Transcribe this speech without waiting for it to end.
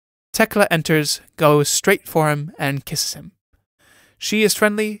Tekla enters, goes straight for him, and kisses him. She is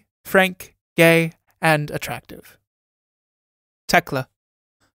friendly, frank, gay, and attractive. Tekla.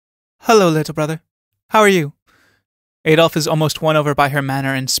 Hello, little brother. How are you? Adolf is almost won over by her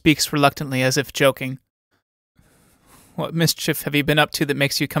manner and speaks reluctantly as if joking. What mischief have you been up to that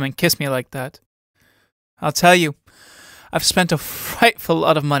makes you come and kiss me like that? I'll tell you. I've spent a frightful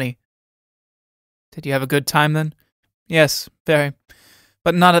lot of money. Did you have a good time then? Yes, very.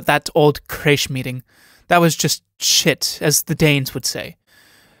 But not at that old creche meeting. That was just shit, as the Danes would say.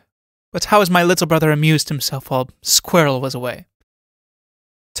 But how has my little brother amused himself while Squirrel was away?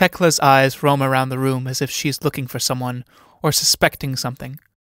 Tekla's eyes roam around the room as if she's looking for someone or suspecting something.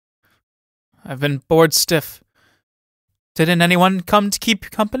 I've been bored stiff. Didn't anyone come to keep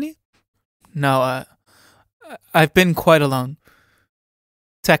company? No, I've been quite alone.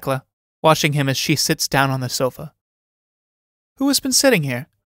 Tekla, watching him as she sits down on the sofa. Who has been sitting here?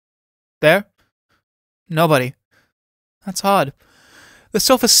 There? Nobody. That's odd. The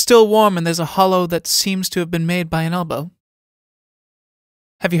sofa's still warm and there's a hollow that seems to have been made by an elbow.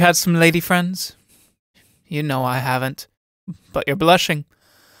 Have you had some lady friends? You know I haven't. But you're blushing.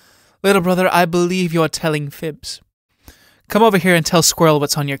 Little brother, I believe you're telling fibs. Come over here and tell Squirrel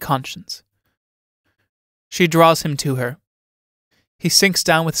what's on your conscience. She draws him to her. He sinks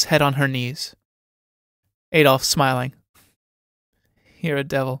down with his head on her knees. Adolf smiling. You're a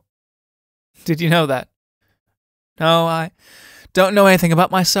devil. Did you know that? No, I don't know anything about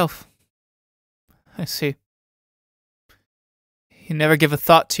myself. I see. You never give a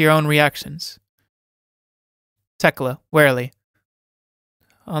thought to your own reactions. Tekla, warily.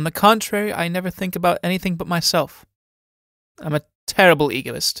 On the contrary, I never think about anything but myself. I'm a terrible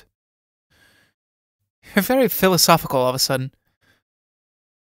egoist. You're very philosophical all of a sudden.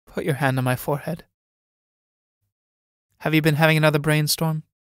 Put your hand on my forehead. Have you been having another brainstorm?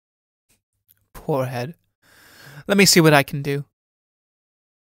 Poor head. Let me see what I can do.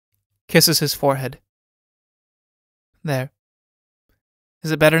 Kisses his forehead. There.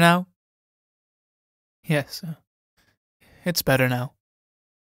 Is it better now? Yes, it's better now.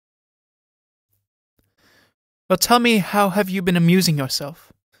 Well, tell me, how have you been amusing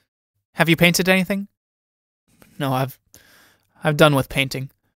yourself? Have you painted anything? No, I've done with painting.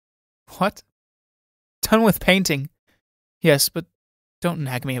 What? Done with painting? Yes, but don't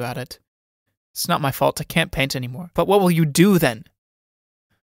nag me about it. It's not my fault. I can't paint anymore. But what will you do then?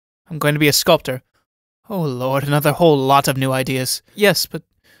 I'm going to be a sculptor. Oh, Lord, another whole lot of new ideas. Yes, but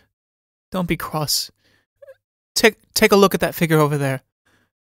don't be cross. Take a look at that figure over there.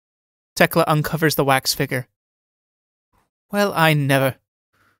 Tekla uncovers the wax figure. Well, I never.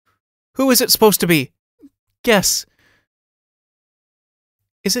 Who is it supposed to be? Guess.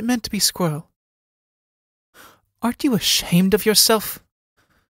 Is it meant to be Squirrel? Aren't you ashamed of yourself?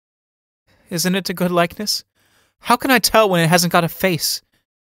 Isn't it a good likeness? How can I tell when it hasn't got a face?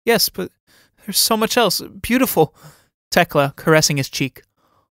 Yes, but there's so much else. Beautiful. Tekla, caressing his cheek.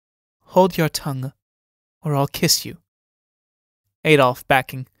 Hold your tongue, or I'll kiss you. Adolf,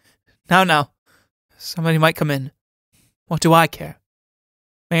 backing. Now. Somebody might come in. What do I care?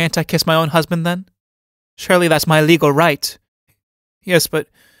 Mayn't I kiss my own husband, then? Surely that's my legal right. Yes, but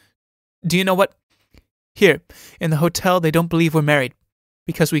do you know what? Here, in the hotel, they don't believe we're married,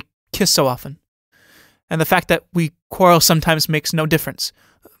 because we kiss so often. And the fact that we quarrel sometimes makes no difference.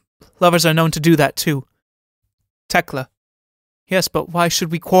 Lovers are known to do that, too. Tekla. Yes, but why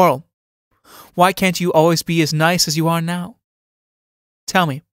should we quarrel? Why can't you always be as nice as you are now? Tell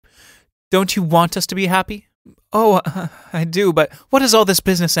me, don't you want us to be happy? Oh, I do, but what is all this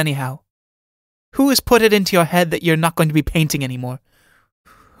business anyhow? Who has put it into your head that you're not going to be painting anymore?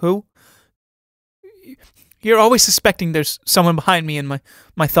 Who? You're always suspecting there's someone behind me in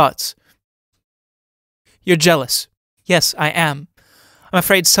my thoughts. You're jealous. Yes, I am. I'm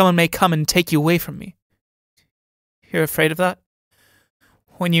afraid someone may come and take you away from me. You're afraid of that?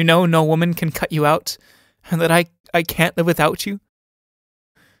 When you know no woman can cut you out, and that I can't live without you?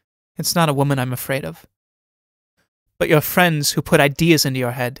 It's not a woman I'm afraid of, but your friends who put ideas into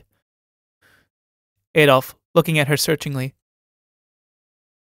your head. Adolf, looking at her searchingly.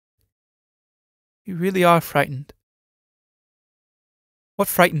 You really are frightened. What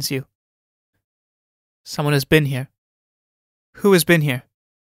frightens you? Someone has been here. Who has been here?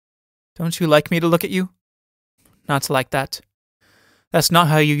 Don't you like me to look at you? Not like that. That's not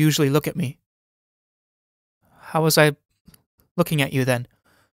how you usually look at me. How was I looking at you then?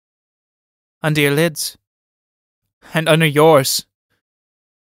 Under your lids. And under yours.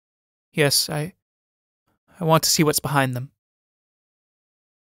 Yes, I want to see what's behind them.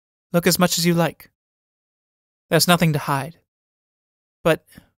 Look as much as you like. There's nothing to hide. But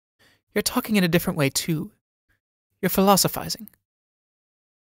You're talking in a different way, too. You're philosophizing.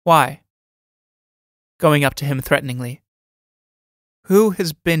 Why? Going up to him threateningly. Who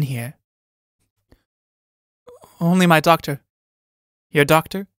has been here? Only my doctor. Your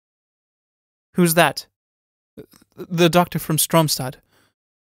doctor? Who's that? The doctor from Stromstad.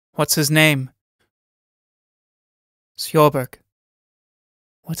 What's his name? Sjorberg.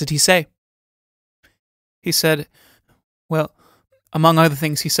 What did he say? He said, well, among other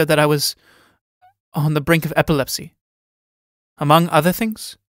things, he said that I was on the brink of epilepsy. Among other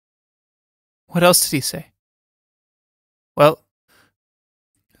things? What else did he say? Well,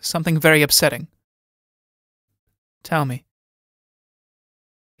 something very upsetting. Tell me.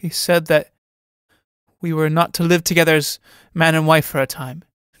 He said that we were not to live together as man and wife for a time.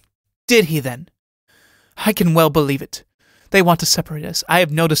 Did he then? I can well believe it. They want to separate us. I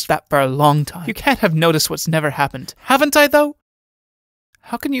have noticed that for a long time. You can't have noticed what's never happened. Haven't I, though?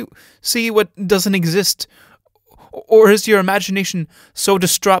 How can you see what doesn't exist? Or is your imagination so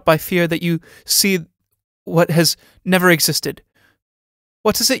distraught by fear that you see what has never existed?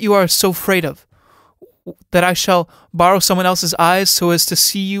 What is it you are so afraid of? That I shall borrow someone else's eyes so as to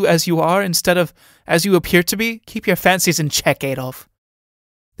see you as you are instead of as you appear to be? Keep your fancies in check, Adolf.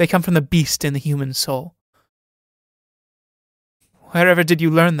 They come from the beast in the human soul. Wherever did you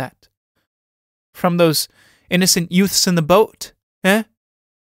learn that? From those innocent youths in the boat, eh?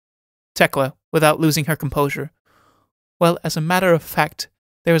 Tekla, without losing her composure. Well, as a matter of fact,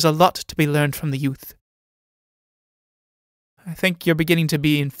 there is a lot to be learned from the youth. I think you're beginning to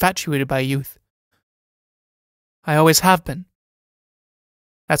be infatuated by youth. I always have been.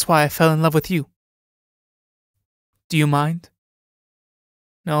 That's why I fell in love with you. Do you mind?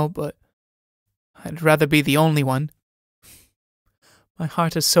 No, but I'd rather be the only one. My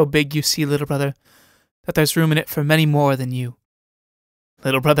heart is so big, you see, little brother, that there's room in it for many more than you.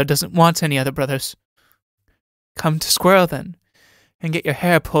 Little brother doesn't want any other brothers. Come to Squirrel, then, and get your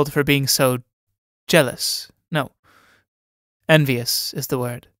hair pulled for being so jealous. No, envious is the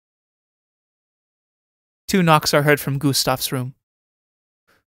word. 2 knocks are heard from Gustav's room.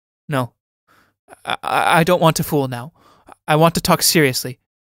 No, I don't want to fool now. I want to talk seriously.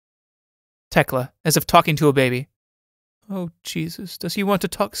 Tekla, as if talking to a baby. Oh, Jesus, does he want to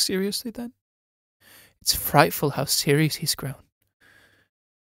talk seriously, then? It's frightful how serious he's grown.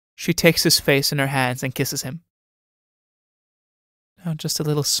 She takes his face in her hands and kisses him. Now just a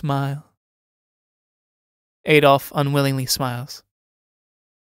little smile. Adolf unwillingly smiles.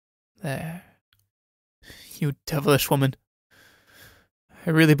 There. You devilish woman.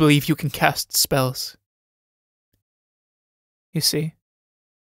 I really believe you can cast spells. You see?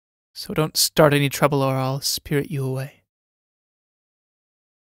 So don't start any trouble or I'll spirit you away.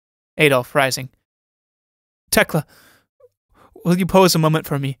 Adolf, rising. Tekla, will you pose a moment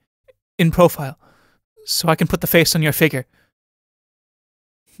for me, in profile, so I can put the face on your figure?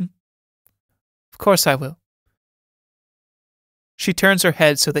 Of course I will. She turns her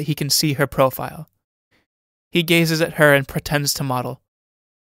head so that he can see her profile. He gazes at her and pretends to model.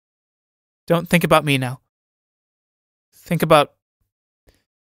 Don't think about me now. Think about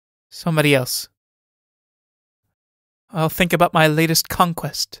somebody else. I'll think about my latest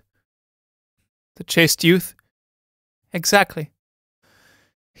conquest. The chaste youth? Exactly.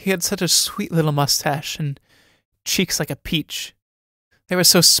 He had such a sweet little mustache and cheeks like a peach. They were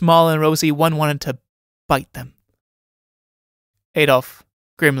so small and rosy one wanted to bite them. Adolf,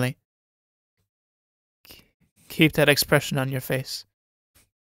 grimly. Keep that expression on your face.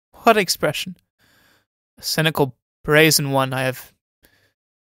 What expression? A cynical, brazen one I have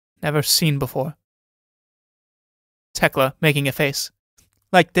never seen before. Tekla, making a face.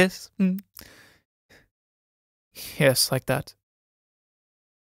 Like this? Yes, like that.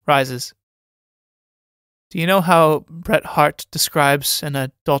 Rises. Do you know how Bret Harte describes an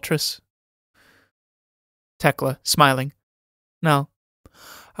adulteress? Tekla, smiling. No.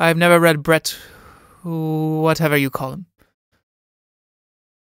 I've never read Bret, whatever you call him.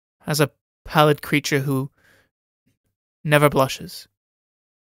 As a pallid creature who never blushes.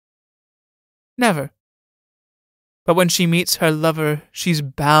 Never. But when she meets her lover, she's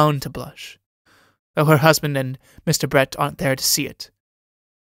bound to blush, though her husband and Mr. Bret aren't there to see it.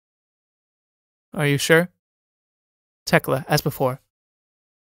 Are you sure? Tekla, as before.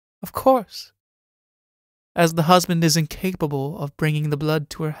 Of course. As the husband is incapable of bringing the blood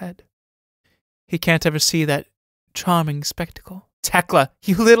to her head. He can't ever see that charming spectacle. Tekla,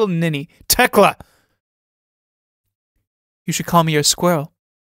 you little ninny. Tekla! You should call me your squirrel.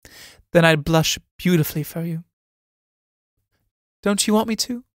 Then I'd blush beautifully for you. Don't you want me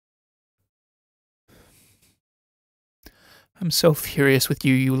to? I'm so furious with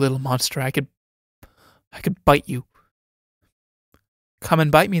you, you little monster. I could bite you. Come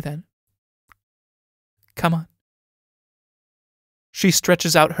and bite me then. Come on. She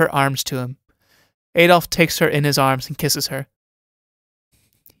stretches out her arms to him. Adolf takes her in his arms and kisses her.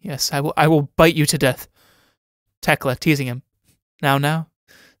 Yes, I will bite you to death. Tekla, teasing him. Now,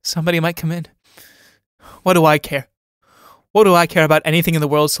 somebody might come in. What do I care? What do I care about anything in the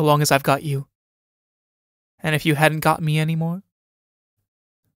world so long as I've got you? And if you hadn't got me anymore,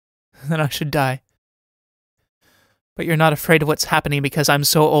 then I should die. But you're not afraid of what's happening because I'm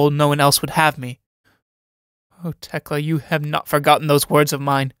so old no one else would have me. Oh, Tekla, you have not forgotten those words of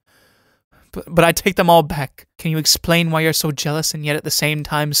mine. But I take them all back. Can you explain why you're so jealous and yet at the same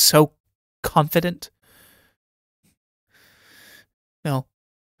time so confident? No,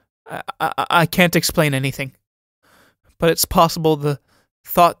 I can't explain anything. But it's possible the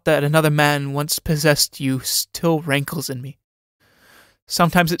thought that another man once possessed you still rankles in me.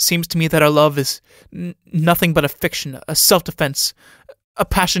 Sometimes it seems to me that our love is nothing but a fiction, a self-defense, a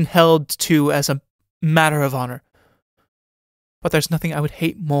passion held to as a matter of honor. But there's nothing I would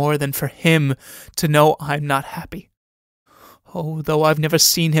hate more than for him to know I'm not happy. Oh, though I've never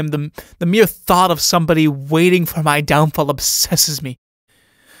seen him, the mere thought of somebody waiting for my downfall obsesses me.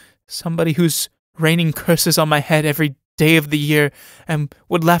 Somebody who's raining curses on my head every day of the year and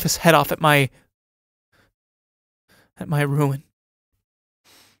would laugh his head off at my ruin.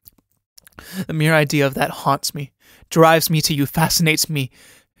 The mere idea of that haunts me, drives me to you, fascinates me,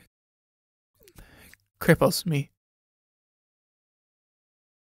 cripples me.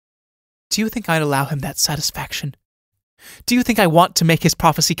 Do you think I'd allow him that satisfaction? Do you think I want to make his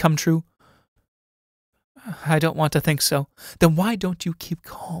prophecy come true? I don't want to think so. Then why don't you keep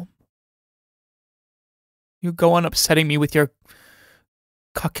calm? You go on upsetting me with your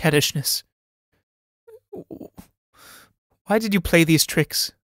coquettishness. Why did you play these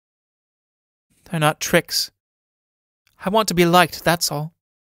tricks? They're not tricks. I want to be liked, that's all.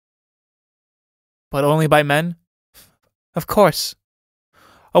 But only by men? Of course.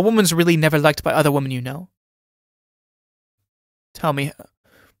 A woman's really never liked by other women, you know. Tell me,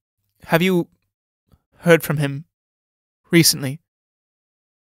 have you heard from him recently?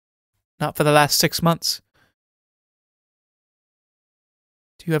 Not for the last 6 months.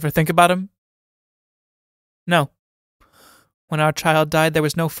 Do you ever think about him? No. When our child died, there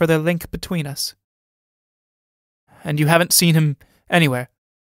was no further link between us. And you haven't seen him anywhere?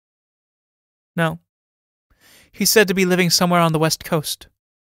 No. He's said to be living somewhere on the West Coast.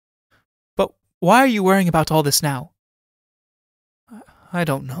 But why are you worrying about all this now? I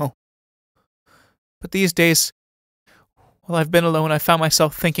don't know. But these days, while I've been alone, I found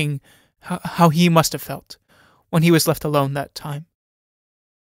myself thinking how he must have felt when he was left alone that time.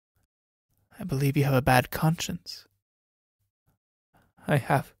 I believe you have a bad conscience. I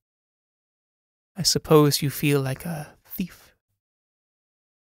have. I suppose you feel like a thief.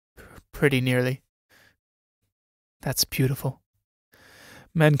 Pretty nearly. That's beautiful.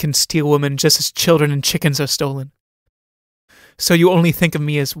 Men can steal women just as children and chickens are stolen. So you only think of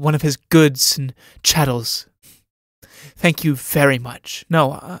me as one of his goods and chattels. Thank you very much.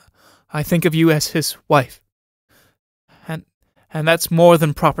 No, I think of you as his wife. And that's more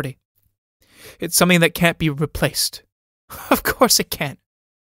than property. It's something that can't be replaced. Of course it can't.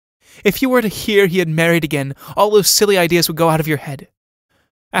 If you were to hear he had married again, all those silly ideas would go out of your head.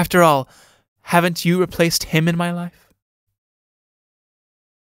 After all, haven't you replaced him in my life?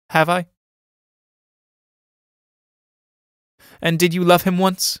 Have I? And did you love him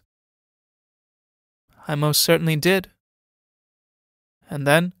once? I most certainly did. And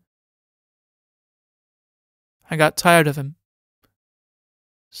then? I got tired of him.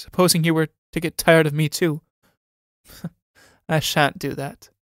 Supposing you were to get tired of me too. I shan't do that.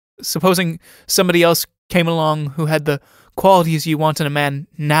 Supposing somebody else came along who had the qualities you want in a man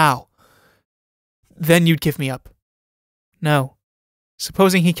now. Then you'd give me up. No.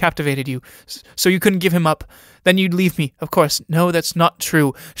 Supposing he captivated you, so you couldn't give him up, then you'd leave me, of course. No, that's not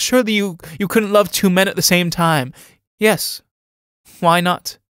true. Surely you couldn't love two men at the same time. Yes. Why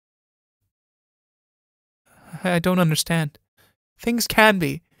not? I don't understand. Things can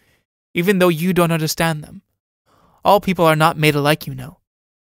be, even though you don't understand them. All people are not made alike, you know.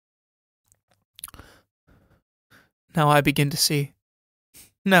 Now I begin to see.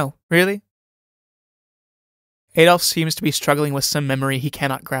 No, really? Adolf seems to be struggling with some memory he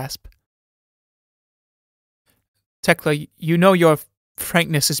cannot grasp. Tekla, you know your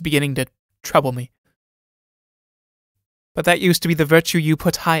frankness is beginning to trouble me. But that used to be the virtue you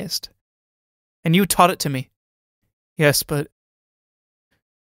put highest. And you taught it to me. Yes, but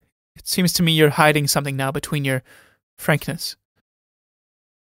it seems to me you're hiding something now between your frankness.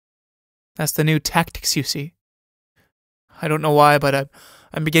 That's the new tactics, you see. I don't know why, but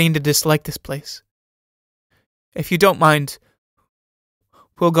I'm beginning to dislike this place. If you don't mind,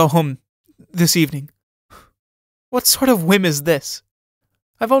 we'll go home this evening. What sort of whim is this?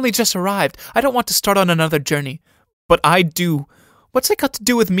 I've only just arrived. I don't want to start on another journey. But I do. What's it got to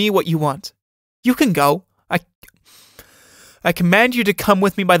do with me what you want? You can go. I command you to come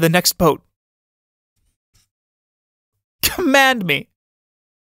with me by the next boat. Command me?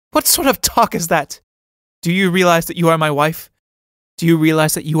 What sort of talk is that? Do you realize that you are my wife? Do you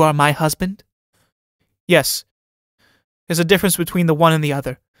realize that you are my husband? Yes. There's a difference between the one and the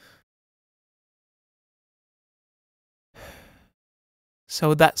other.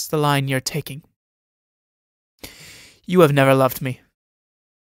 So that's the line you're taking. You have never loved me.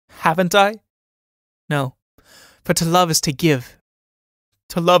 Haven't I? No. For to love is to give.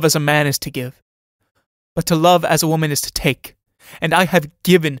 To love as a man is to give. But to love as a woman is to take. And I have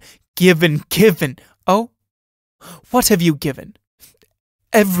given. Oh? What have you given?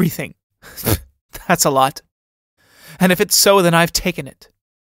 Everything. That's a lot. And if it's so, then I've taken it.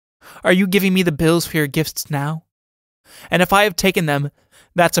 Are you giving me the bills for your gifts now? And if I have taken them,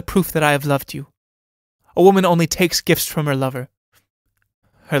 that's a proof that I have loved you. A woman only takes gifts from her lover.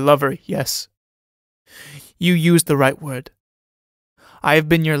 Her lover, yes. You used the right word. I have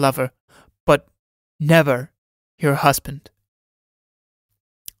been your lover, but never your husband.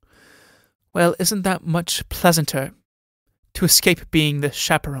 Well, isn't that much pleasanter to escape being the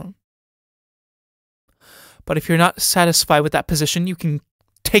chaperone? But if you're not satisfied with that position, you can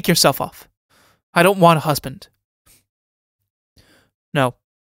take yourself off. I don't want a husband. No.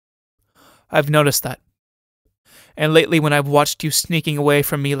 I've noticed that. And lately when I've watched you sneaking away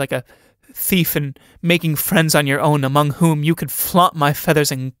from me like a thief and making friends on your own among whom you could flaunt my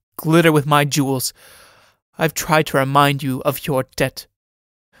feathers and glitter with my jewels, I've tried to remind you of your debt.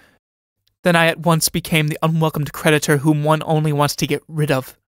 Then I at once became the unwelcomed creditor whom one only wants to get rid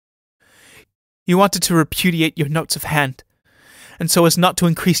of. You wanted to repudiate your notes of hand, and so as not to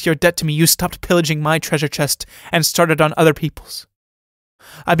increase your debt to me, you stopped pillaging my treasure chest and started on other people's.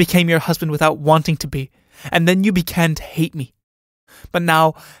 I became your husband without wanting to be, and then you began to hate me. But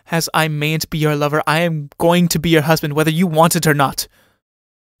now, as I mayn't be your lover, I am going to be your husband, whether you want it or not.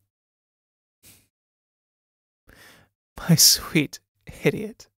 My sweet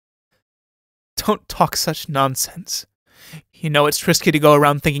idiot. Don't talk such nonsense. You know it's risky to go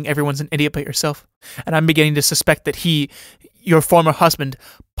around thinking everyone's an idiot but yourself, and I'm beginning to suspect that he, your former husband,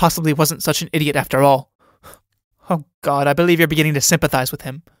 possibly wasn't such an idiot after all. Oh God, I believe you're beginning to sympathize with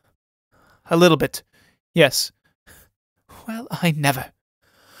him. A little bit, yes. Well, I never.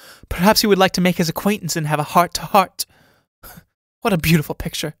 Perhaps you would like to make his acquaintance and have a heart-to-heart. What a beautiful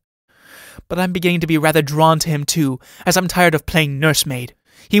picture. But I'm beginning to be rather drawn to him too, as I'm tired of playing nursemaid.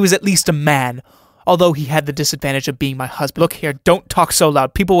 He was at least a man, although he had the disadvantage of being my husband. Look here, don't talk so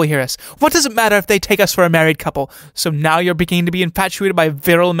loud. People will hear us. What does it matter if they take us for a married couple? So now you're beginning to be infatuated by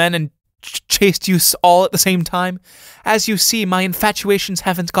virile men and chaste youths all at the same time? As you see, my infatuations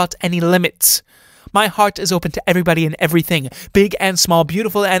haven't got any limits. My heart is open to everybody and everything, big and small,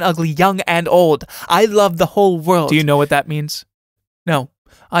 beautiful and ugly, young and old. I love the whole world. Do you know what that means? No,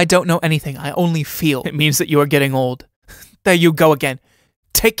 I don't know anything. I only feel. It means that you are getting old. There you go again.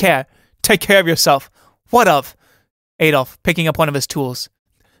 Take care. Take care of yourself. What of? Adolf, picking up one of his tools.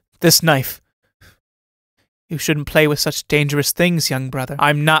 This knife. You shouldn't play with such dangerous things, young brother.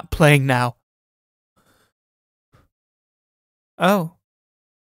 I'm not playing now. Oh.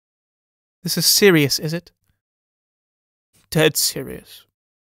 This is serious, is it? Dead serious.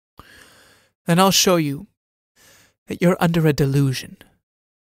 Then I'll show you that you're under a delusion.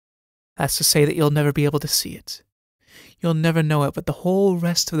 That's to say that you'll never be able to see it. You'll never know it, but the whole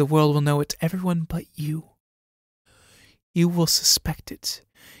rest of the world will know it, everyone but you. You will suspect it.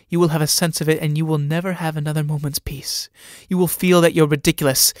 You will have a sense of it, and you will never have another moment's peace. You will feel that you're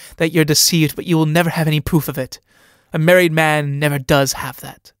ridiculous, that you're deceived, but you will never have any proof of it. A married man never does have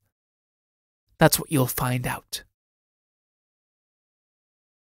that. That's what you'll find out.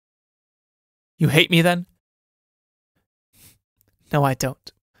 You hate me, then? No, I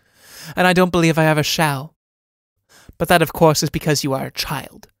don't. And I don't believe I ever shall. But that, of course, is because you are a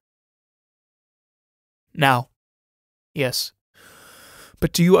child. Now, yes.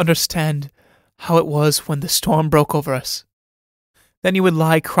 But do you understand how it was when the storm broke over us? Then you would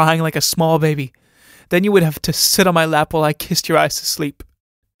lie crying like a small baby. Then you would have to sit on my lap while I kissed your eyes to sleep.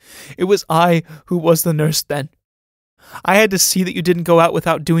 It was I who was the nurse then. I had to see that you didn't go out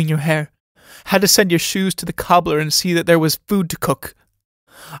without doing your hair. Had to send your shoes to the cobbler and see that there was food to cook.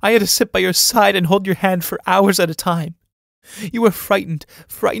 I had to sit by your side and hold your hand for hours at a time. You were frightened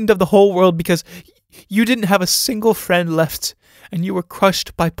of the whole world because you didn't have a single friend left, and you were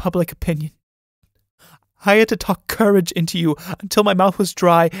crushed by public opinion. I had to talk courage into you until my mouth was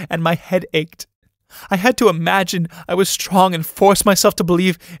dry and my head ached. I had to imagine I was strong and force myself to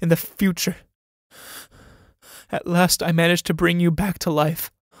believe in the future. At last I managed to bring you back to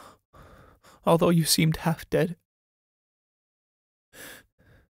life, although you seemed half dead.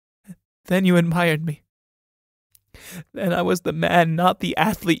 Then you admired me. Then I was the man, not the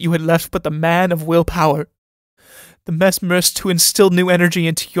athlete you had left, but the man of willpower. The mesmerist who instilled new energy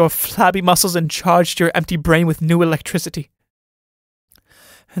into your flabby muscles and charged your empty brain with new electricity.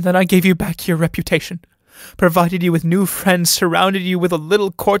 And then I gave you back your reputation, provided you with new friends, surrounded you with a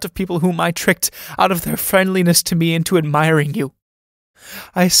little court of people whom I tricked out of their friendliness to me into admiring you.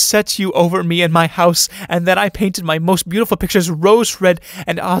 I set you over me in my house, and then I painted my most beautiful pictures rose red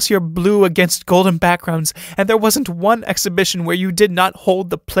and azure blue against golden backgrounds, and there wasn't one exhibition where you did not hold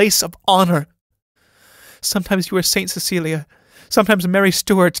the place of honor. Sometimes you were Saint Cecilia, sometimes Mary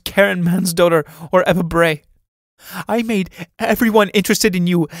Stuart, Karen Mansdotter, or Eva Bray. I made everyone interested in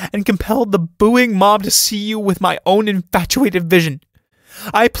you and compelled the booing mob to see you with my own infatuated vision.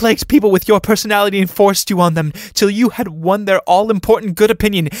 I plagued people with your personality and forced you on them till you had won their all-important good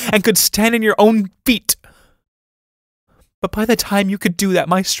opinion and could stand on your own feet. But by the time you could do that,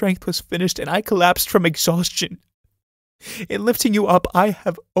 my strength was finished and I collapsed from exhaustion. In lifting you up, I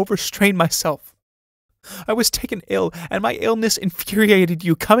have overstrained myself. I was taken ill, and my illness infuriated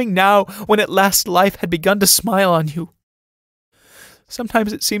you, coming now when at last life had begun to smile on you.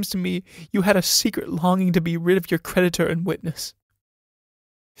 Sometimes it seems to me you had a secret longing to be rid of your creditor and witness.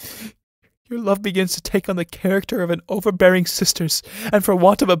 Your love begins to take on the character of an overbearing sister's, and for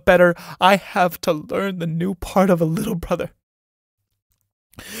want of a better, I have to learn the new part of a little brother.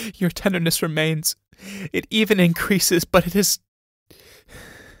 Your tenderness remains. It even increases, but it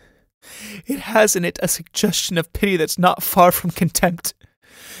has in it a suggestion of pity that's not far from contempt,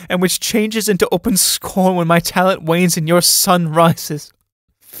 and which changes into open scorn when my talent wanes and your sun rises.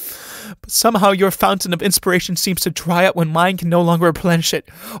 But somehow your fountain of inspiration seems to dry up when mine can no longer replenish it,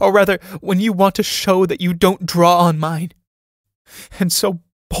 or rather, when you want to show that you don't draw on mine. And so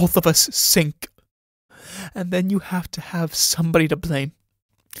both of us sink. And then you have to have somebody to blame.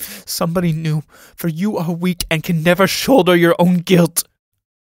 Somebody new, for you are weak and can never shoulder your own guilt.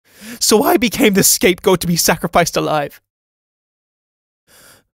 So I became the scapegoat to be sacrificed alive.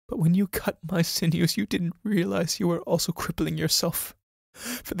 But when you cut my sinews, you didn't realize you were also crippling yourself.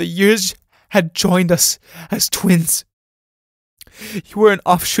 For the years had joined us as twins. You were an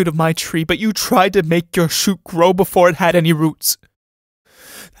offshoot of my tree, but you tried to make your shoot grow before it had any roots.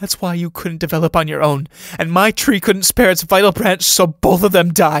 That's why you couldn't develop on your own, and my tree couldn't spare its vital branch, so both of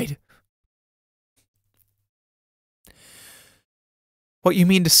them died. What you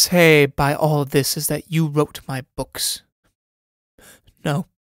mean to say by all this is that you wrote my books. No,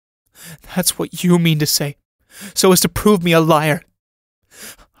 that's what you mean to say, so as to prove me a liar.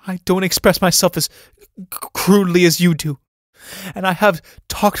 I don't express myself as crudely as you do, and I have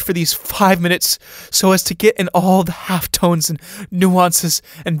talked for these 5 minutes so as to get in all the half-tones and nuances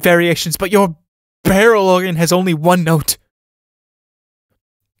and variations, but your barrel organ has only one note.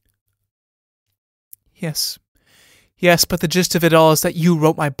 Yes, but the gist of it all is that you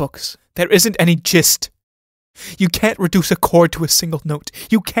wrote my books. There isn't any gist. You can't reduce a chord to a single note.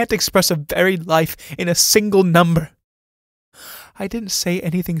 You can't express a varied life in a single number. I didn't say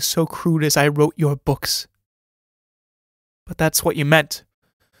anything so crude as I wrote your books. But that's what you meant.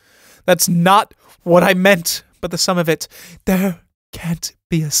 That's not what I meant, but the sum of it. There can't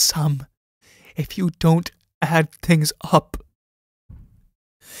be a sum if you don't add things up.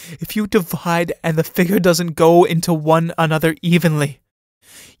 If you divide and the figure doesn't go into one another evenly,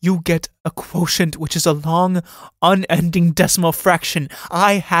 you get a quotient which is a long, unending decimal fraction.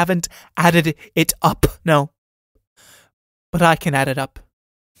 I haven't added it up, no. But I can add it up.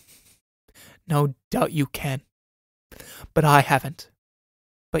 No doubt you can. But I haven't.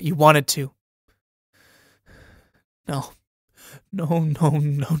 But you wanted to. No,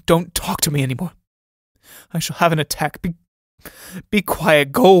 don't talk to me anymore. I shall have an attack. Be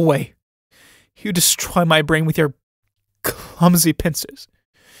quiet, go away. You destroy my brain with your clumsy pincers.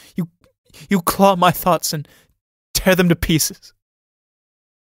 You claw my thoughts and tear them to pieces.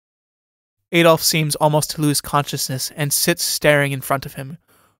 Adolf seems almost to lose consciousness and sits staring in front of him,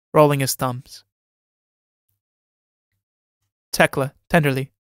 rolling his thumbs. Tekla,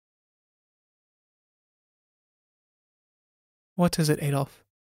 tenderly. What is it, Adolf?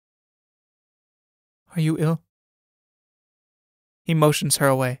 Are you ill? He motions her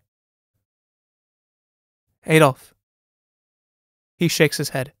away. Adolf. He shakes his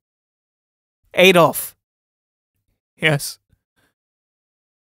head. Adolf! Yes.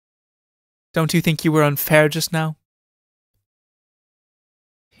 Don't you think you were unfair just now?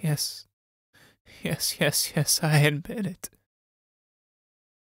 Yes. Yes, I admit it.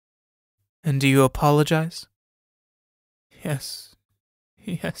 And do you apologize? Yes,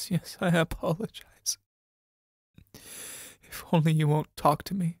 I apologize. If only you won't talk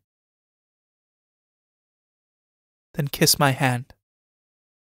to me. Then kiss my hand.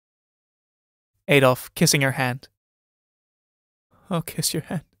 Adolf, kissing her hand. I'll kiss your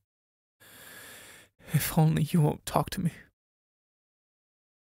hand. If only you won't talk to me.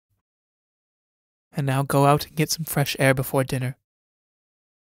 And now go out and get some fresh air before dinner.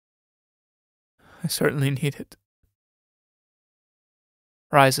 I certainly need it.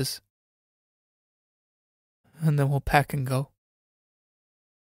 Rises. And then we'll pack and go.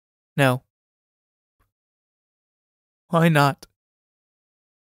 No. Why not?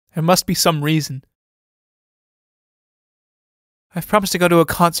 There must be some reason. I've promised to go to a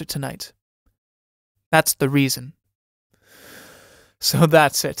concert tonight. That's the reason. So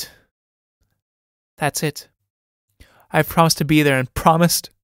that's it. That's it. I've promised to be there and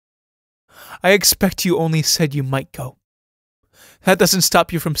promised. I expect you only said you might go. That doesn't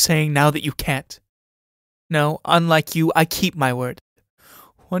stop you from saying now that you can't. No, unlike you, I keep my word.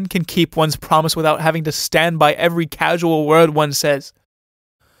 One can keep one's promise without having to stand by every casual word one says.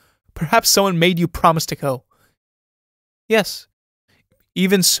 Perhaps someone made you promise to go. Yes.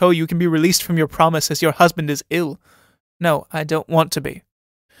 Even so, you can be released from your promise as your husband is ill. No, I don't want to be.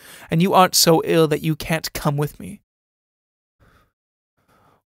 And you aren't so ill that you can't come with me.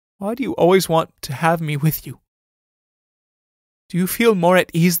 Why do you always want to have me with you? Do you feel more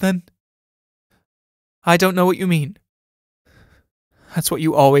at ease then? I don't know what you mean. That's what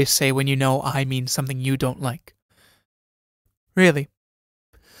you always say when you know I mean something you don't like. Really?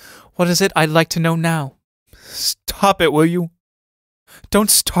 What is it I'd like to know now? Stop it, will you? Don't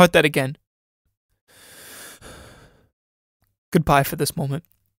start that again. Goodbye for this moment.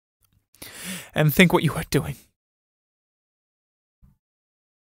 And think what you are doing.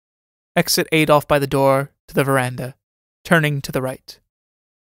 Exit Adolf by the door to the veranda, turning to the right.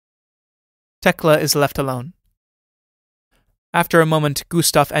 Tekla is left alone. After a moment,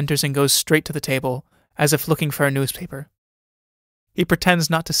 Gustav enters and goes straight to the table, as if looking for a newspaper. He pretends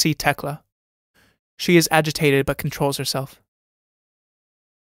not to see Tekla. She is agitated but controls herself.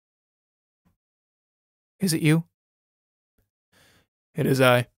 Is it you? It is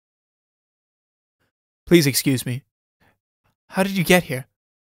I. Please excuse me. How did you get here?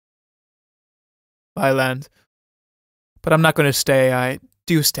 By land. But I'm not going to stay. I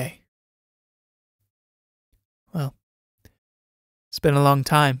do stay. Well, it's been a long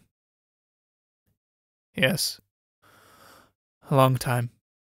time. Yes. A long time.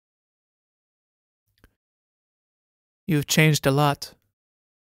 You've changed a lot.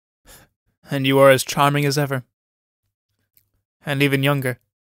 And you are as charming as ever. And even younger.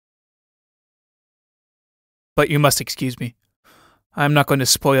 But you must excuse me. I am not going to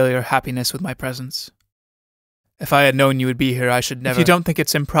spoil your happiness with my presence. If I had known you would be here, I should never... If you don't think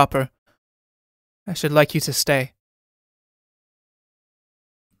it's improper, I should like you to stay.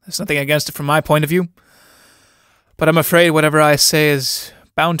 There's nothing against it from my point of view. But I'm afraid whatever I say is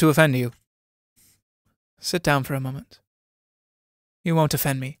bound to offend you. Sit down for a moment. You won't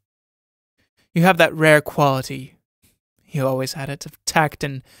offend me. You have that rare quality, you always had it, of tact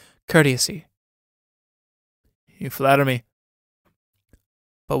and courtesy. You flatter me.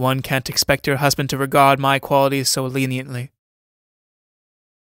 But one can't expect your husband to regard my qualities so leniently.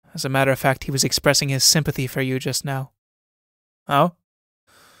 As a matter of fact, he was expressing his sympathy for you just now. Oh?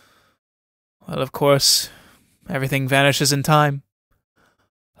 Well, of course, everything vanishes in time.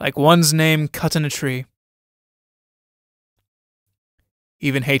 Like one's name cut in a tree.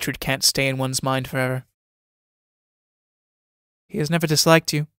 Even hatred can't stay in one's mind forever. He has never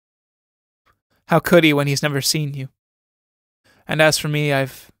disliked you. How could he when he's never seen you? And as for me,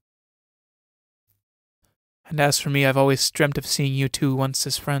 I've always dreamt of seeing you two once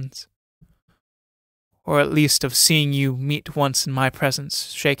as friends. Or at least of seeing you meet once in my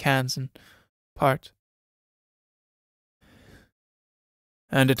presence, shake hands, and part.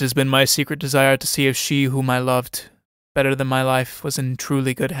 And it has been my secret desire to see if she whom I loved better than my life was in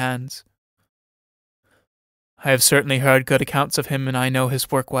truly good hands. I have certainly heard good accounts of him, and I know his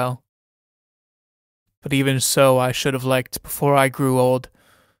work well. But even so, I should have liked, before I grew old,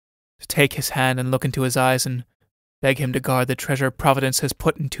 to take his hand and look into his eyes and beg him to guard the treasure Providence has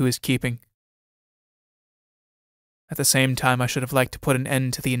put into his keeping. At the same time, I should have liked to put an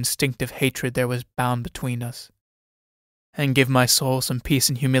end to the instinctive hatred there was bound between us, and give my soul some peace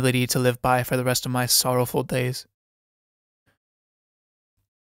and humility to live by for the rest of my sorrowful days.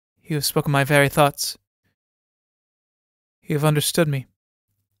 You have spoken my very thoughts. You have understood me.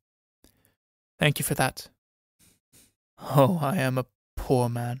 Thank you for that. Oh, I am a poor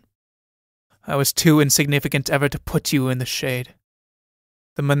man. I was too insignificant ever to put you in the shade.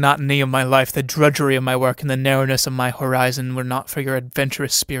 The monotony of my life, the drudgery of my work, and the narrowness of my horizon were not for your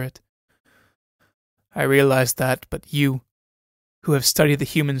adventurous spirit. I realized that, but you, who have studied the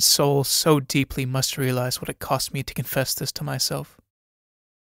human soul so deeply, must realize what it cost me to confess this to myself.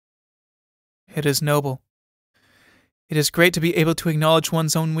 It is noble. It is great to be able to acknowledge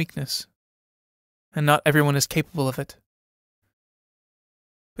one's own weakness, and not everyone is capable of it.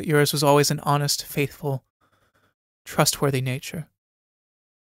 But yours was always an honest, faithful, trustworthy nature,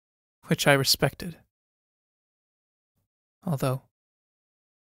 which I respected. Although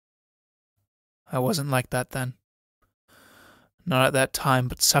I wasn't like that then. Not at that time,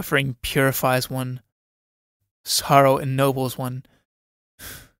 but suffering purifies one, sorrow ennobles one,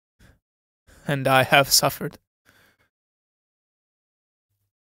 and I have suffered.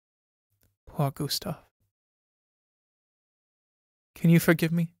 Poor Gustav. Can you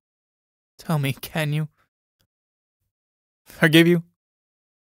forgive me? Tell me, can you? Forgive you?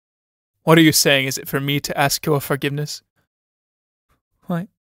 What are you saying? Is it for me to ask your forgiveness? Why,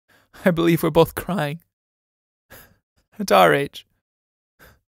 I believe we're both crying. At our age.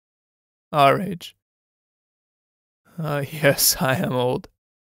 Our age. Yes, I am old.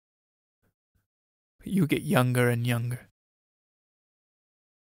 But you get younger and younger.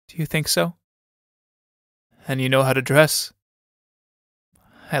 Do you think so? And you know how to dress.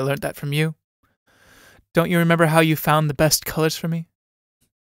 I learned that from you. Don't you remember how you found the best colors for me?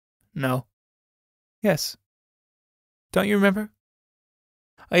 No. Yes. Don't you remember?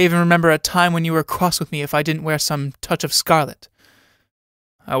 I even remember a time when you were cross with me if I didn't wear some touch of scarlet.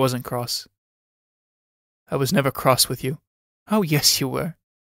 I wasn't cross. I was never cross with you. Oh, yes, you were.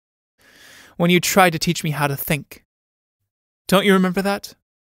 When you tried to teach me how to think. Don't you remember that?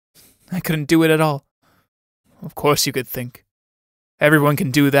 I couldn't do it at all. Of course you could think. Everyone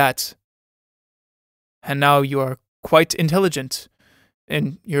can do that. And now you are quite intelligent,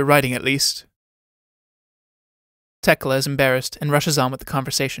 in your writing at least. Tekla is embarrassed and rushes on with the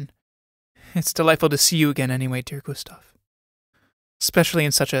conversation. It's delightful to see you again anyway, dear Gustav. Especially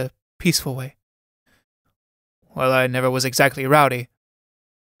in such a peaceful way. Well, I never was exactly rowdy.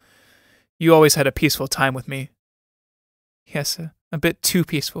 You always had a peaceful time with me. Yes, a bit too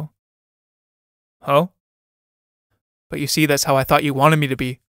peaceful. Oh? But you see, that's how I thought you wanted me to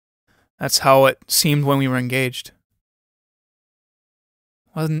be. That's how it seemed when we were engaged.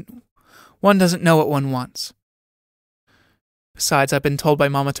 One doesn't know what one wants. Besides, I've been told by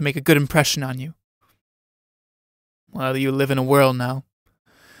Mama to make a good impression on you. Well, you live in a whirl now.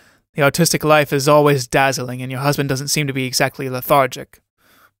 The artistic life is always dazzling, and your husband doesn't seem to be exactly lethargic.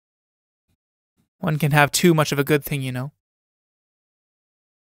 One can have too much of a good thing, you know.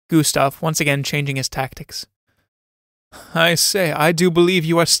 Gustav, once again changing his tactics. I say, I do believe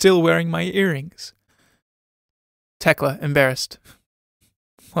you are still wearing my earrings. Tekla, embarrassed.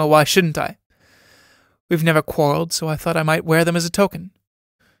 Well, why shouldn't I? We've never quarreled, so I thought I might wear them as a token.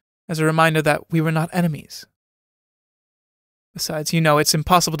 As a reminder that we were not enemies. Besides, you know, it's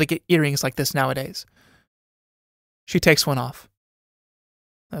impossible to get earrings like this nowadays. She takes one off.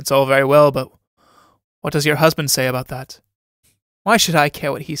 That's all very well, but what does your husband say about that? Why should I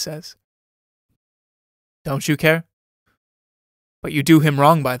care what he says? Don't you care? But you do him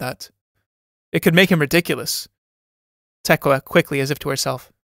wrong by that. It could make him ridiculous. Tekla, quickly, as if to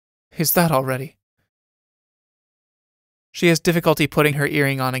herself. Is that already? She has difficulty putting her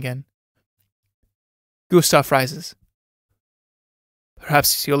earring on again. Gustav rises.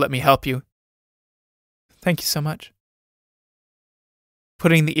 Perhaps you'll let me help you. Thank you so much.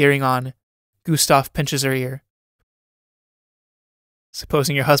 Putting the earring on, Gustav pinches her ear.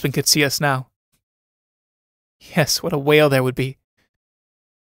 Supposing your husband could see us now. Yes, what a wail there would be.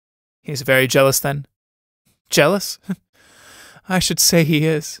 He's very jealous then. Jealous? I should say he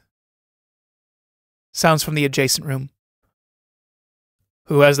is. Sounds from the adjacent room.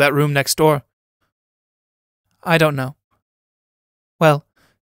 Who has that room next door? I don't know. Well,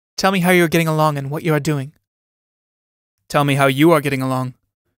 tell me how you are getting along and what you are doing. Tell me how you are getting along.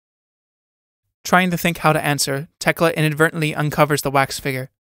 Trying to think how to answer, Tekla inadvertently uncovers the wax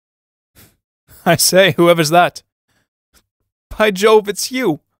figure. I say, whoever's that? By Jove, it's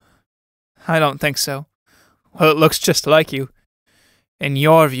you! I don't think so. Well, it looks just like you. In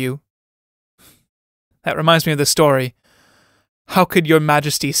your view. That reminds me of the story. How could your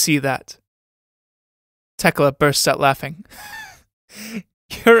majesty see that? Tekla bursts out laughing.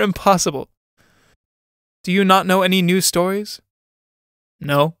 You're impossible. Do you not know any news stories?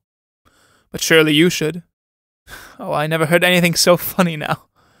 No. But surely you should. Oh, I never heard anything so funny now.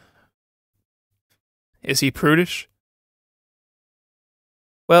 Is he prudish?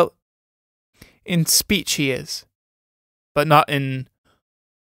 Well, in speech he is, but not in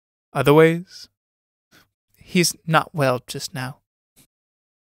other ways. He's not well just now.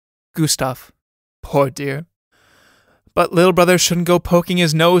 Gustav, poor dear. But little brother shouldn't go poking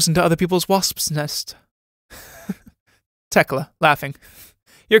his nose into other people's wasps' nest. Tekla, laughing.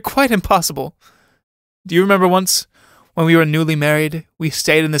 You're quite impossible. Do you remember once, when we were newly married, we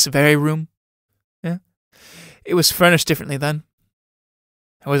stayed in this very room? Yeah? It was furnished differently then.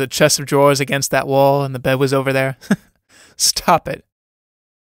 There was a chest of drawers against that wall, and the bed was over there. Stop it.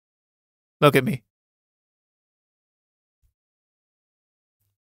 Look at me.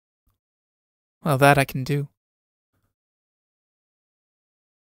 Well, that I can do.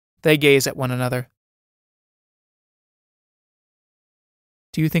 They gaze at one another.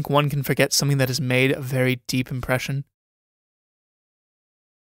 Do you think one can forget something that has made a very deep impression?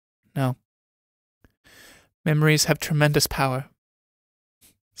 No. Memories have tremendous power,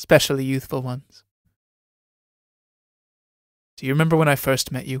 especially youthful ones. Do you remember when I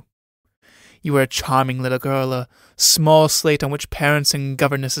first met you? You were a charming little girl, a small slate on which parents and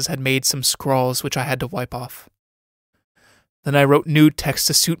governesses had made some scrawls which I had to wipe off. Then I wrote new text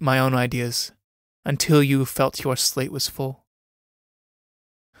to suit my own ideas, until you felt your slate was full.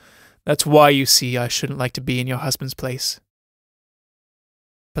 That's why, you see, I shouldn't like to be in your husband's place.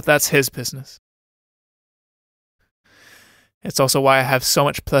 But that's his business. It's also why I have so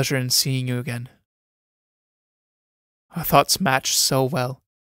much pleasure in seeing you again. Our thoughts match so well.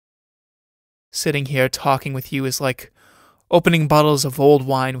 Sitting here talking with you is like opening bottles of old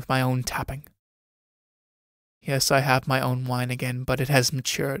wine with my own tapping. Yes, I have my own wine again, but it has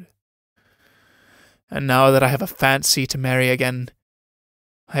matured. And now that I have a fancy to marry again,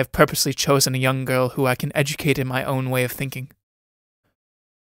 I have purposely chosen a young girl who I can educate in my own way of thinking.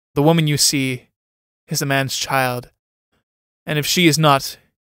 The woman you see is a man's child, and if she is not,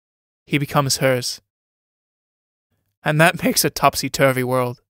 he becomes hers. And that makes a topsy-turvy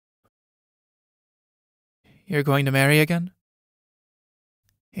world. You're going to marry again?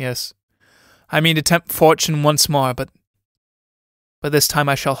 Yes. I mean to tempt fortune once more, but this time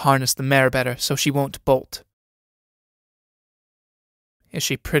I shall harness the mare better, so she won't bolt. Is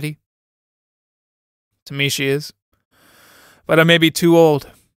she pretty? To me she is. But I may be too old,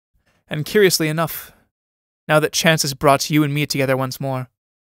 and curiously enough, now that chance has brought you and me together once more,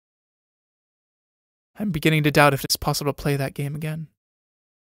 I'm beginning to doubt if it's possible to play that game again.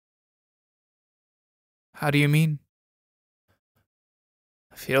 How do you mean?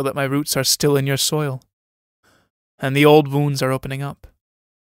 I feel that my roots are still in your soil, and the old wounds are opening up.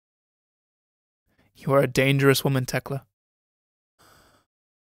 You are a dangerous woman, Tekla.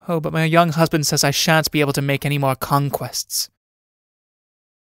 Oh, but my young husband says I shan't be able to make any more conquests.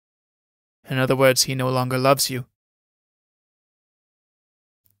 In other words, he no longer loves you.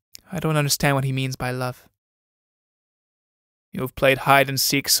 I don't understand what he means by love. You have played hide and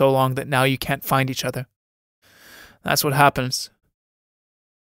seek so long that now you can't find each other. That's what happens.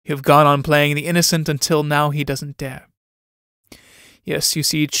 You have gone on playing the innocent until now he doesn't dare. Yes, you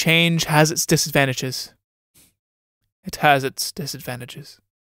see, change has its disadvantages. It has its disadvantages.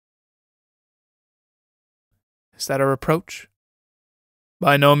 Is that a reproach?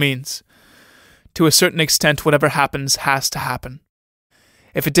 By no means. To a certain extent, whatever happens has to happen.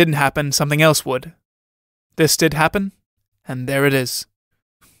 If it didn't happen, something else would. This did happen, and there it is.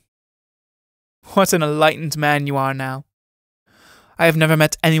 What an enlightened man you are now. I have never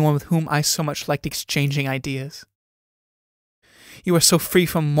met anyone with whom I so much liked exchanging ideas. You are so free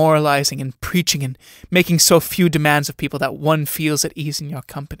from moralizing and preaching and making so few demands of people that one feels at ease in your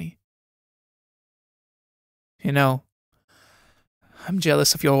company. You know, I'm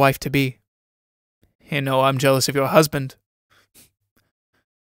jealous of your wife-to-be. You know, I'm jealous of your husband.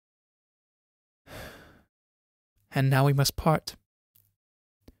 And now we must part.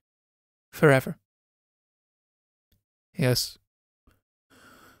 Forever. Yes,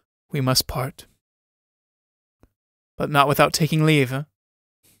 we must part. But not without taking leave, eh?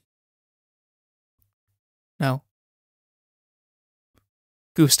 No.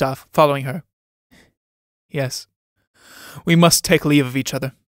 Gustav, following her. Yes. We must take leave of each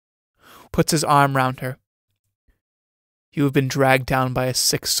other. Puts his arm round her. You have been dragged down by a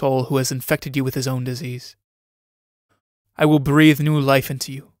sick soul who has infected you with his own disease. I will breathe new life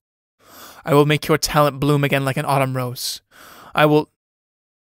into you. I will make your talent bloom again like an autumn rose. I will...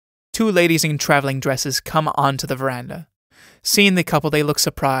 2 ladies in traveling dresses come onto the veranda. Seeing the couple, they look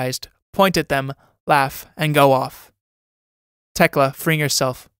surprised, point at them, laugh, and go off. Tekla, freeing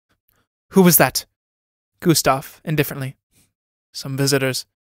herself. Who was that? Gustav, indifferently. Some visitors.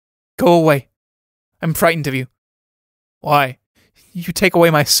 Go away. I'm frightened of you. Why? You take away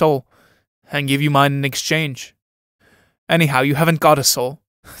my soul, and give you mine in exchange. Anyhow, you haven't got a soul.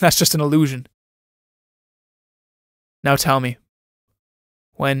 That's just an illusion. Now tell me.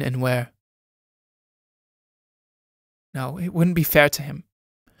 When and where? No, it wouldn't be fair to him.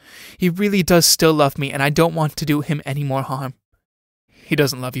 He really does still love me, and I don't want to do him any more harm. He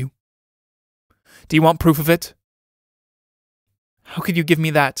doesn't love you. Do you want proof of it? How could you give me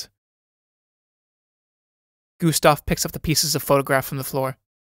that? Gustav picks up the pieces of photograph from the floor.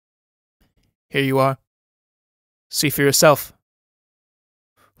 Here you are. See for yourself.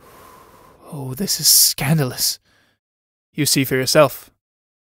 Oh, this is scandalous. You see for yourself.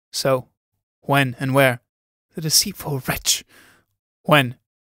 So, when and where? The deceitful wretch. When?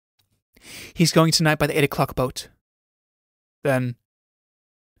 He's going tonight by the 8 o'clock boat. Then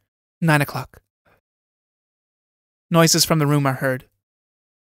 9 o'clock. Noises from the room are heard.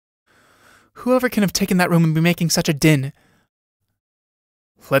 Whoever can have taken that room and be making such a din?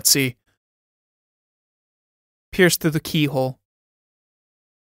 Let's see. Pierced through the keyhole.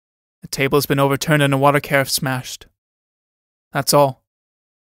 The table has been overturned and a water carafe smashed. That's all.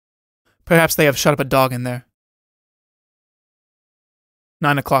 Perhaps they have shut up a dog in there.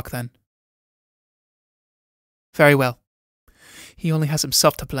 9 o'clock, then. Very well. He only has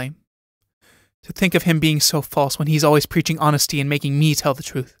himself to blame. To think of him being so false when he's always preaching honesty and making me tell the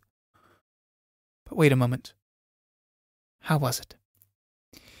truth. But wait a moment. How was it?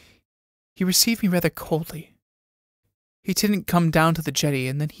 He received me rather coldly. He didn't come down to the jetty,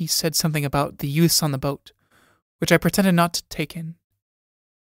 and then he said something about the youths on the boat, which I pretended not to take in.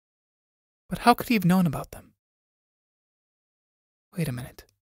 But how could he have known about them? Wait a minute.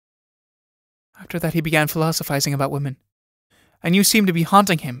 After that he began philosophizing about women, and you seemed to be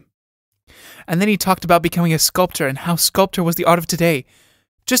haunting him. And then he talked about becoming a sculptor and how sculpture was the art of today,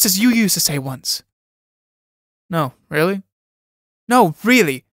 just as you used to say once. No, really? No,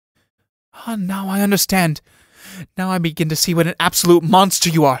 really! Ah, now I understand. Now I begin to see what an absolute monster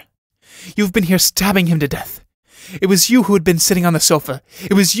you are. You've been here stabbing him to death. It was you who had been sitting on the sofa.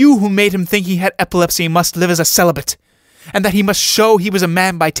 It was you who made him think he had epilepsy and must live as a celibate, and that he must show he was a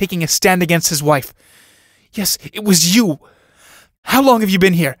man by taking a stand against his wife. Yes, it was you. How long have you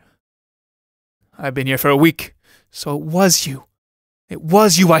been here? I've been here for a week. So it was you. It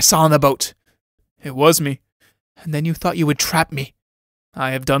was you I saw on the boat. It was me. And then you thought you would trap me.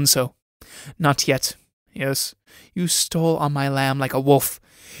 I have done so. Not yet. Yes, you stole on my lamb like a wolf.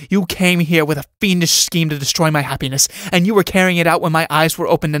 You came here with a fiendish scheme to destroy my happiness, and you were carrying it out when my eyes were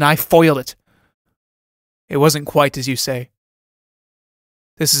opened and I foiled it. It wasn't quite as you say.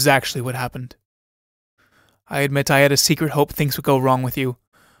 This is actually what happened. I admit I had a secret hope things would go wrong with you,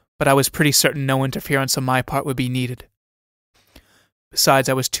 but I was pretty certain no interference on my part would be needed. Besides,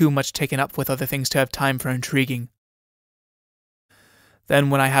 I was too much taken up with other things to have time for intriguing. Then,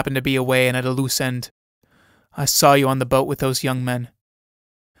 when I happened to be away and at a loose end, I saw you on the boat with those young men,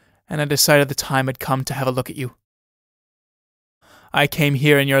 and I decided the time had come to have a look at you. I came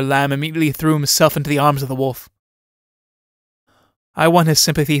here, and your lamb immediately threw himself into the arms of the wolf. I won his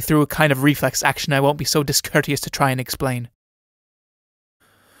sympathy through a kind of reflex action I won't be so discourteous to try and explain.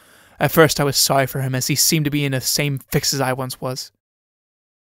 At first I was sorry for him, as he seemed to be in the same fix as I once was.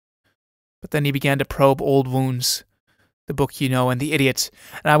 But then he began to probe old wounds, the book you know, and the idiot,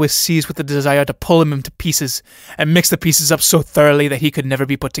 and I was seized with the desire to pull him into pieces, and mix the pieces up so thoroughly that he could never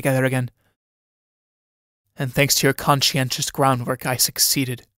be put together again. And thanks to your conscientious groundwork, I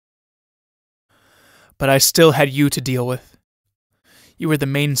succeeded. But I still had you to deal with. You were the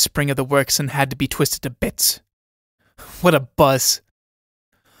mainspring of the works and had to be twisted to bits. What a buzz!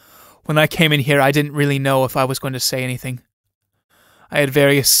 When I came in here, I didn't really know if I was going to say anything. I had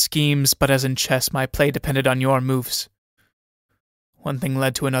various schemes, but as in chess, my play depended on your moves. One thing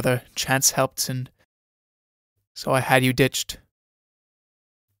led to another, chance helped, and so I had you ditched.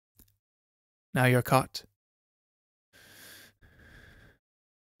 Now you're caught.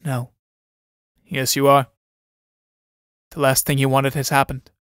 No. Yes, you are. The last thing you wanted has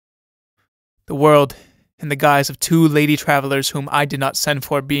happened. The world, in the guise of 2 lady travelers whom I did not send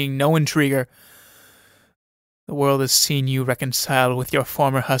for, being no intriguer, the world has seen you reconciled with your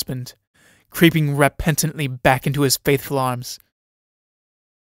former husband, creeping repentantly back into his faithful arms.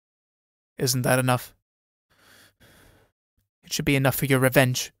 Isn't that enough? It should be enough for your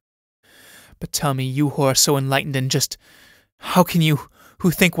revenge. But tell me, you who are so enlightened and just, how can you, who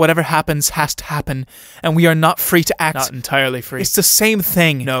think whatever happens has to happen, and we are not free to act? Not entirely free. It's the same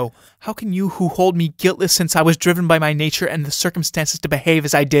thing. No. How can you who hold me guiltless since I was driven by my nature and the circumstances to behave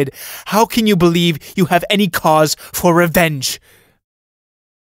as I did, how can you believe you have any cause for revenge?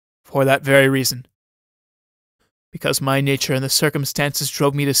 For that very reason. Because my nature and the circumstances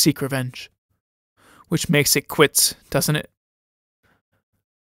drove me to seek revenge. Which makes it quits, doesn't it?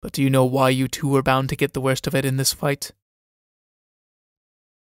 But do you know why you two were bound to get the worst of it in this fight?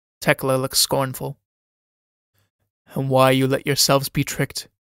 Tekla looks scornful. And why you let yourselves be tricked?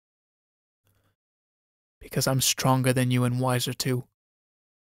 Because I'm stronger than you and wiser too.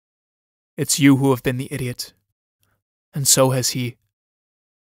 It's you who have been the idiot. And so has he.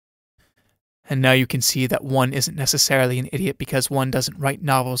 And now you can see that one isn't necessarily an idiot because one doesn't write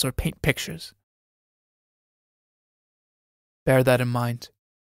novels or paint pictures. Bear that in mind.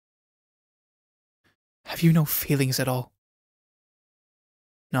 Have you no feelings at all?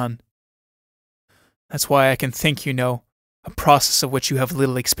 None. That's why I can think you know, a process of which you have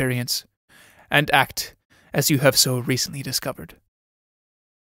little experience, and act as you have so recently discovered.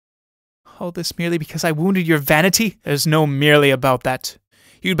 All this merely because I wounded your vanity? There's no merely about that.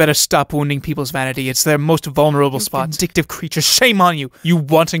 You'd better stop wounding people's vanity. It's their most vulnerable spot. Vindictive creature, shame on you. You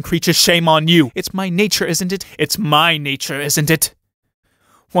wanton creature, shame on you. It's my nature, isn't it? It's my nature, isn't it?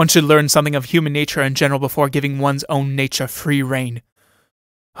 One should learn something of human nature in general before giving one's own nature free rein.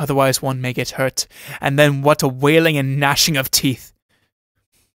 Otherwise one may get hurt, and then what a wailing and gnashing of teeth.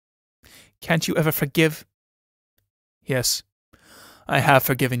 Can't you ever forgive? Yes, I have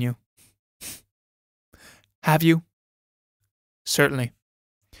forgiven you. Have you? Certainly.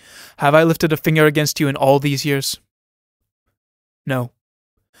 Have I lifted a finger against you in all these years? No.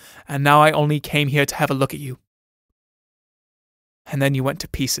 And now I only came here to have a look at you. And then you went to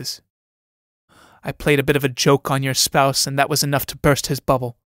pieces. I played a bit of a joke on your spouse, and that was enough to burst his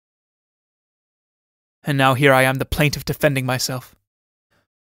bubble. And now here I am, the plaintiff, defending myself.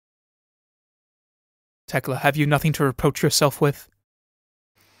 Tekla, have you nothing to reproach yourself with?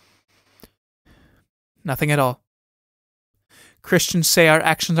 Nothing at all. Christians say our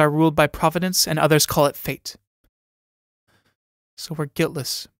actions are ruled by providence, and others call it fate. So we're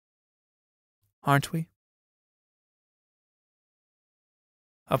guiltless, aren't we?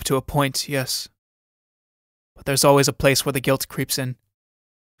 Up to a point, yes. But there's always a place where the guilt creeps in,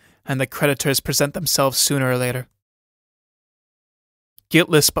 and the creditors present themselves sooner or later.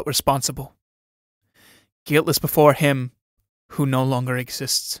 Guiltless but responsible. Guiltless before him who no longer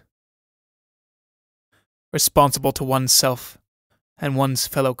exists. Responsible to oneself and one's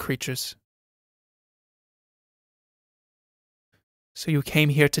fellow creatures. So you came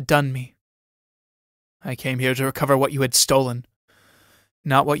here to dun me. I came here to recover what you had stolen,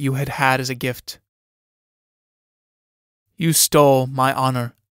 not what you had had as a gift. You stole my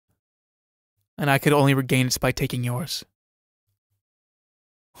honor, and I could only regain it by taking yours.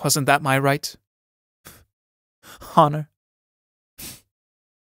 Wasn't that my right? Honor.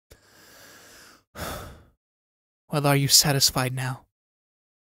 Well, are you satisfied now?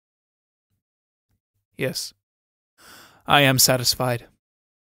 Yes, I am satisfied.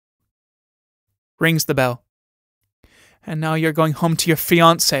 Rings the bell. And now you're going home to your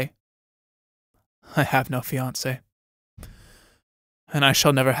fiancé. I have no fiancé. And I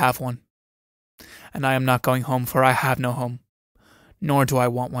shall never have one. And I am not going home, for I have no home, nor do I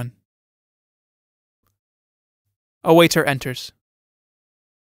want one. A waiter enters.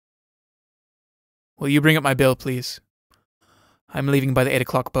 Will you bring up my bill, please? I'm leaving by the 8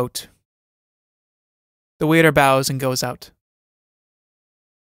 o'clock boat. The waiter bows and goes out.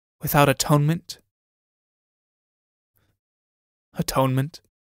 Without atonement? Atonement?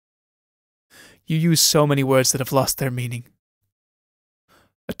 You use so many words that have lost their meaning.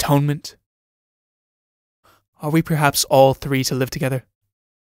 Atonement? Are we perhaps all three to live together?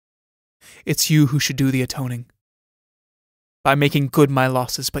 It's you who should do the atoning. By making good my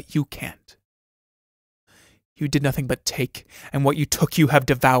losses, but you can't. You did nothing but take, and what you took you have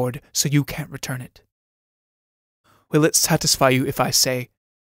devoured, so you can't return it. Will it satisfy you if I say,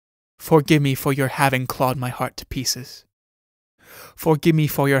 forgive me for your having clawed my heart to pieces? Forgive me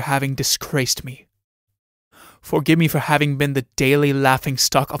for your having disgraced me. Forgive me for having been the daily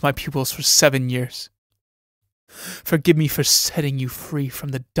laughingstock of my pupils for 7 years. Forgive me for setting you free from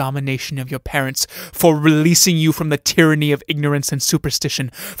the domination of your parents, for releasing you from the tyranny of ignorance and superstition,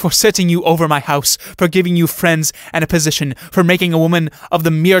 for setting you over my house, for giving you friends and a position, for making a woman of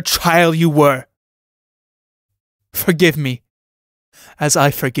the mere child you were. Forgive me, as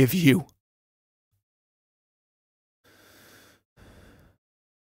I forgive you.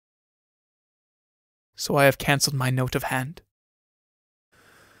 so I have cancelled my note of hand.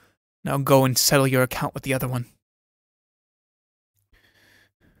 Now go and settle your account with the other one.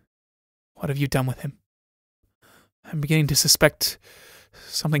 What have you done with him? I'm beginning to suspect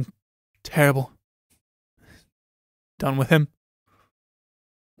something terrible. Done with him?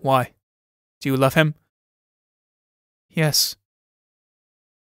 Why? Do you love him? Yes.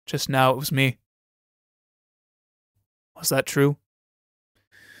 Just now it was me. Was that true?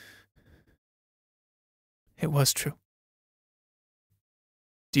 It was true.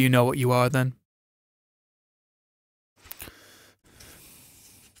 Do you know what you are then?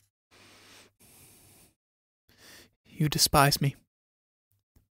 You despise me.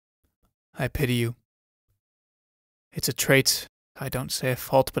 I pity you. It's a trait, I don't say a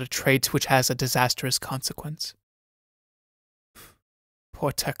fault, but a trait which has a disastrous consequence.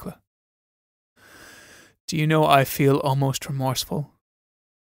 Poor Tekla. Do you know I feel almost remorseful?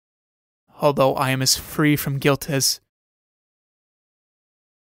 Although I am as free from guilt as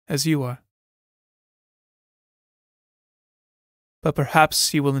you are. But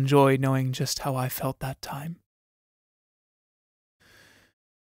perhaps you will enjoy knowing just how I felt that time.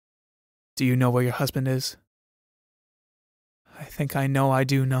 Do you know where your husband is? I think I know I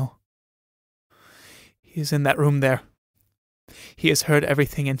do know. He is in that room there. He has heard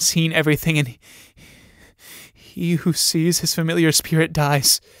everything and seen everything, and he who sees his familiar spirit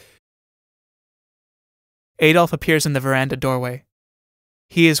dies. Adolf appears in the veranda doorway.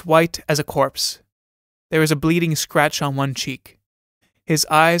 He is white as a corpse. There is a bleeding scratch on one cheek. His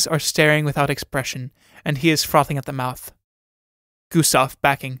eyes are staring without expression, and he is frothing at the mouth. Gustav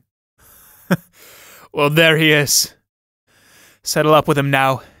backing. Well, there he is. Settle up with him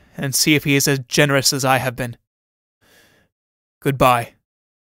now, and see if he is as generous as I have been. Goodbye.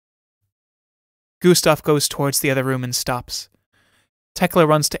 Gustav goes towards the other room and stops. Tekla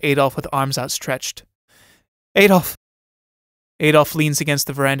runs to Adolf with arms outstretched. Adolf! Adolf leans against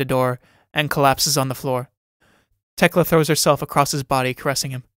the veranda door and collapses on the floor. Tekla throws herself across his body,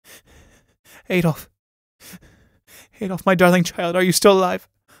 caressing him. Adolf! Adolf, my darling child, are you still alive?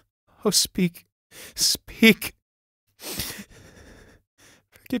 Oh, speak. Speak.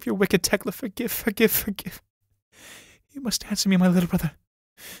 Forgive your wicked Tekla. Forgive. You must answer me, my little brother.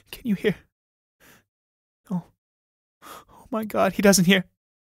 Can you hear? No. Oh my God, he doesn't hear.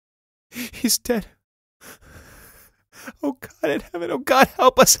 He's dead. Oh God in heaven, oh God,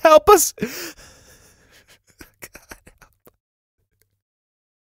 help us. God, help.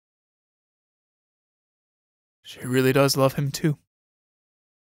 She really does love him too.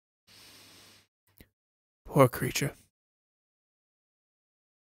 Poor creature.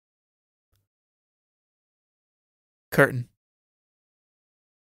 Curtain.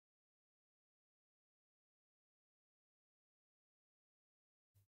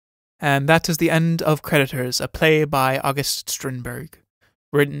 And that is the end of Creditors, a play by August Strindberg,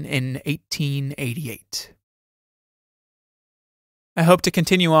 written in 1888. I hope to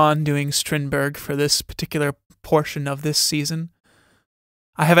continue on doing Strindberg for this particular portion of this season.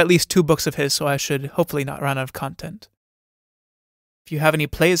 I have at least 2 books of his, so I should hopefully not run out of content. If you have any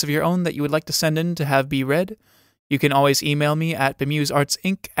plays of your own that you would like to send in to have be read, you can always email me at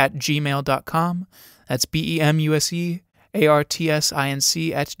bemuseartsinc@gmail.com. That's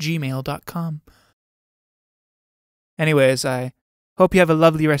bemuseartsinc@gmail.com. Anyways, I hope you have a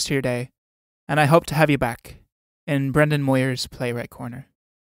lovely rest of your day, and I hope to have you back in Brendan Moyer's Playwright Corner.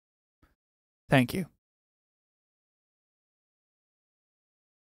 Thank you.